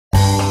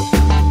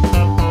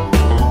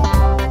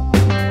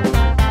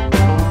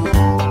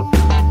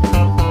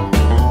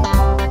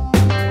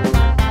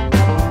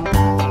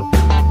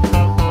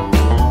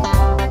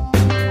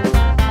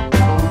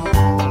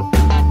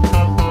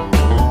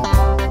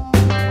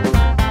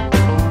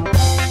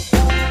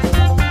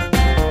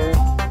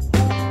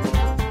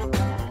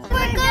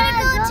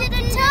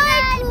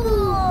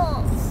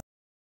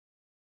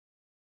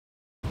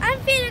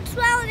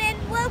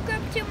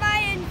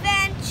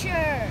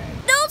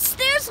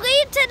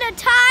the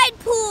tide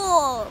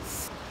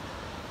pools.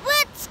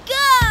 Let's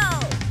go!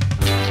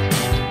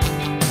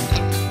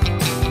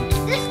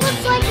 This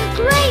looks like a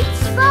great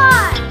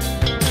spot.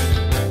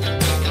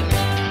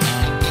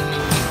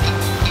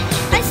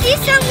 I see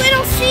some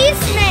little sea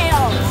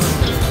snails.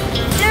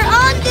 They're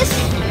on the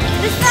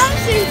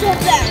thousands of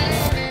them.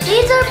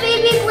 These are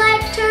baby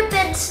black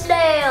turpin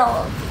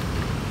snails.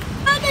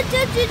 On the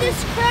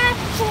indigenous crab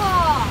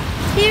claw.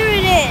 Here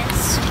it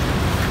is.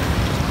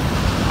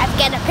 I've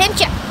got a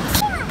picture.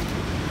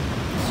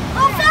 I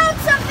found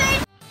something.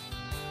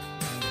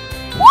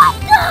 What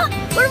the?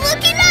 We're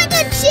looking at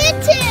a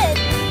chitin.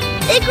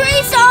 They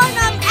graze on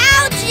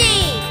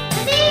algae.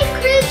 These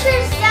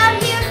creatures down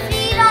here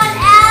feed on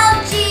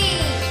algae.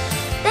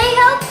 They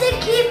help to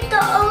keep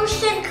the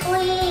ocean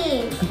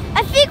clean.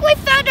 I think we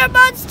found our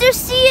monster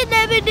sea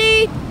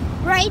anemone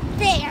right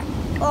there.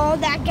 Oh,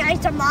 that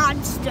guy's a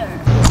monster.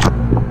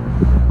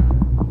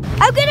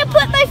 I'm gonna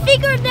put my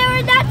finger in there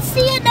and that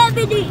sea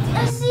anemone.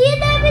 A sea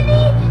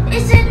anemone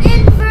is an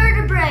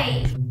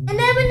invertebrate.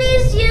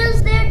 Anemones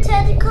use their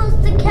tentacles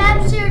to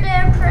capture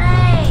their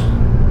prey.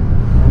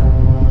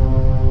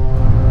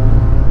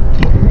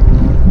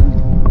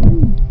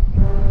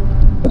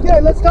 Okay,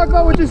 let's talk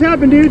about what just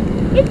happened, dude.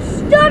 It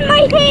stung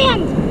my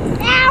hand.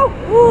 Ow!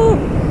 Ooh.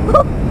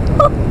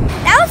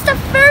 That was the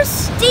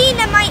first sting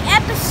in my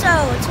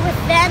episodes with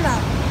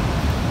venom.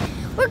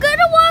 We're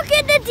gonna walk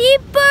in the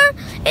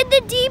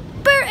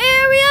deeper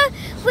area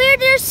where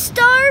there's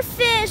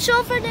starfish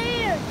over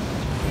there.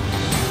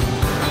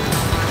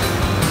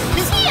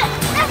 See it!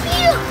 That's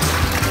you!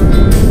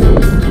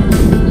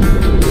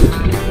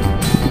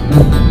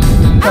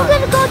 I'm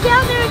gonna go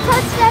down there and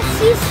touch that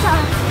sea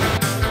star.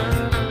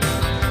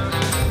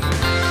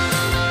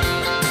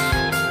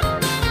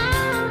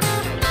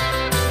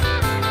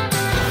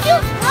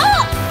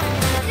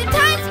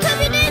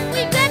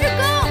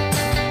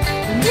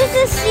 This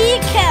is sea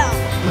kelp.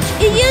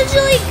 It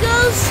usually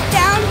goes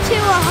down to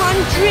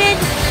 100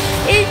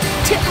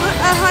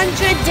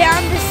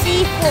 down the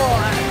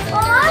seafloor.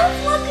 While I was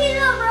looking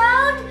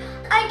around,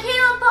 I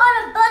came upon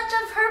a bunch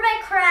of hermit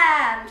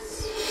crabs.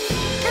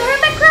 The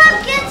hermit crab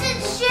gets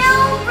its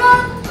shell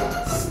from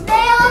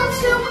snails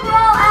who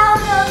crawl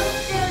out of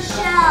their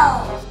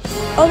shells.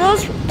 Oh,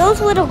 those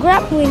little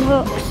grappling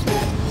hooks.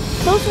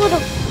 Those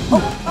little.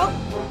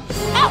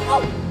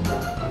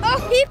 Oh,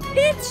 he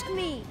pinched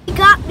me. He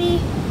got me.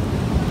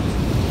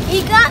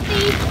 He got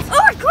me.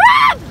 Oh, a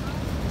crab!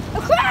 A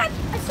crab!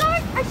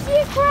 I see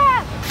a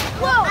crab.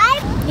 Whoa.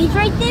 He's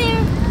right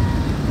there.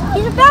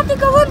 He's about to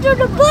go under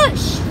the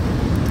bush.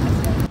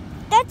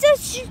 That's a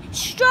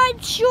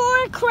striped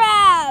shore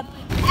crab.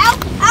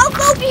 I'll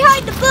go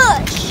behind the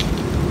bush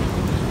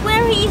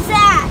where he's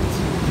at.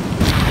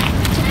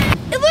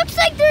 It looks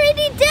like they're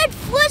eating dead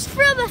flesh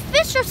from a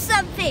fish or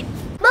something.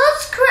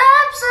 Most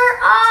crabs are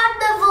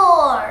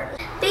omnivores,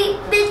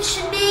 which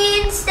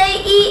means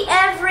they eat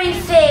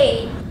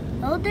everything.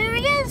 Oh, there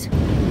he is.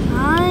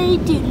 I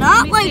do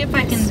not like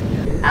this.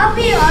 I'll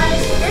be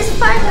honest, this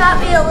part got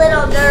me a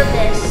little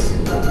nervous.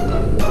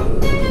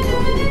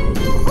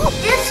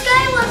 This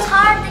guy was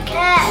hard to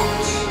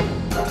catch.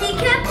 He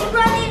kept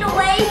running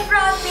away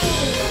from me.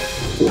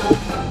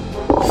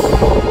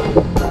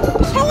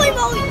 Holy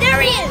moly,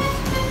 there he is.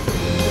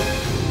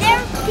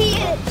 There he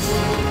is.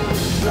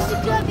 This is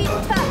gonna be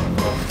tough.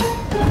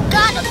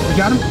 Got him. You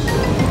got him?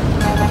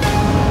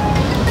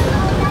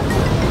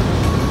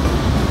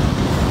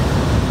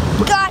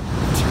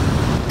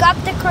 Got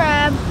the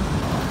crab.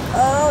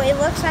 Oh, it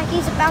looks like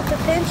he's about to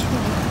pinch me.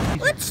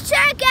 Let's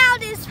check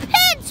out his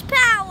pinch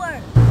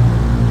power.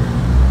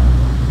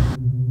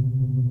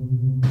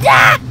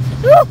 Ah!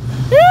 Ooh!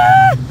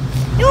 Ah!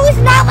 No, he's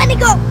not letting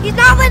go. He's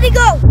not letting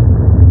go.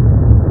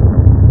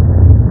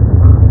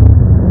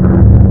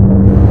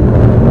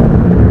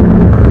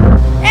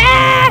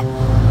 Ah!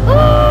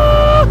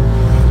 Ooh!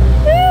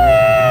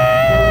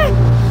 Ah!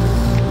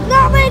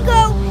 Not letting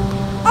go.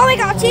 Oh my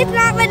gosh, he's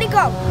not letting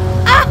go.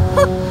 Ah!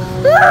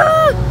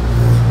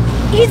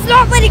 He's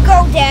not letting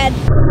go, Dad.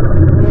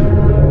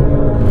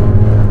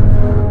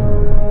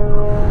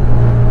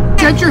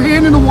 Set your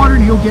hand in the water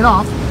and he'll get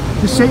off.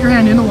 Just set your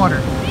hand in the water.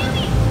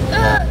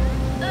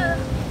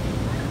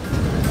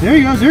 There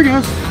he goes, there he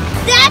goes.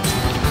 That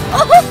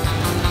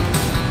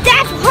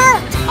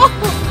hurt. Oh.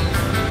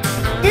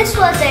 This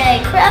was a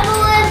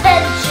incredible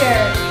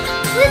adventure.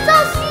 We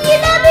saw sea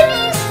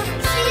anemones,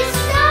 sea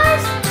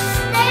stars,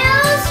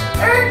 snails,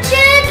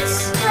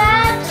 urchins,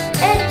 crabs,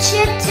 and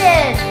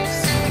chitins.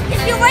 If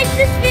you like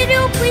this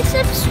video, please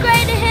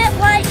subscribe and hit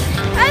like.